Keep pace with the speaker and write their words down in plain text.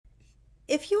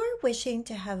If you are wishing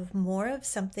to have more of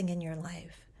something in your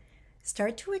life,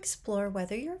 start to explore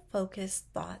whether your focus,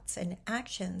 thoughts, and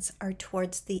actions are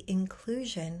towards the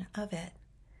inclusion of it.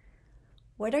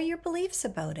 What are your beliefs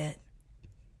about it?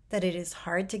 That it is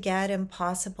hard to get,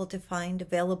 impossible to find,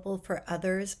 available for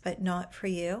others, but not for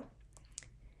you?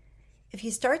 If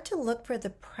you start to look for the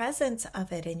presence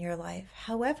of it in your life,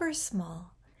 however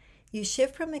small, you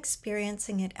shift from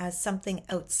experiencing it as something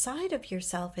outside of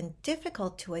yourself and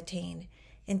difficult to attain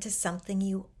into something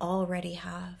you already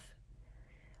have.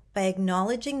 By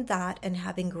acknowledging that and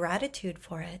having gratitude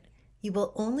for it, you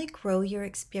will only grow your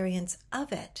experience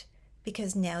of it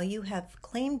because now you have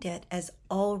claimed it as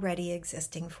already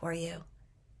existing for you.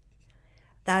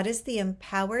 That is the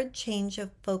empowered change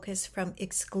of focus from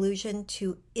exclusion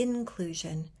to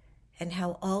inclusion and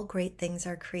how all great things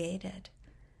are created.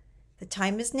 The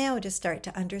time is now to start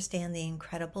to understand the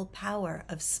incredible power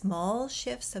of small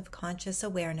shifts of conscious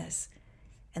awareness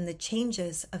and the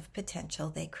changes of potential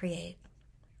they create.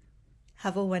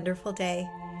 Have a wonderful day.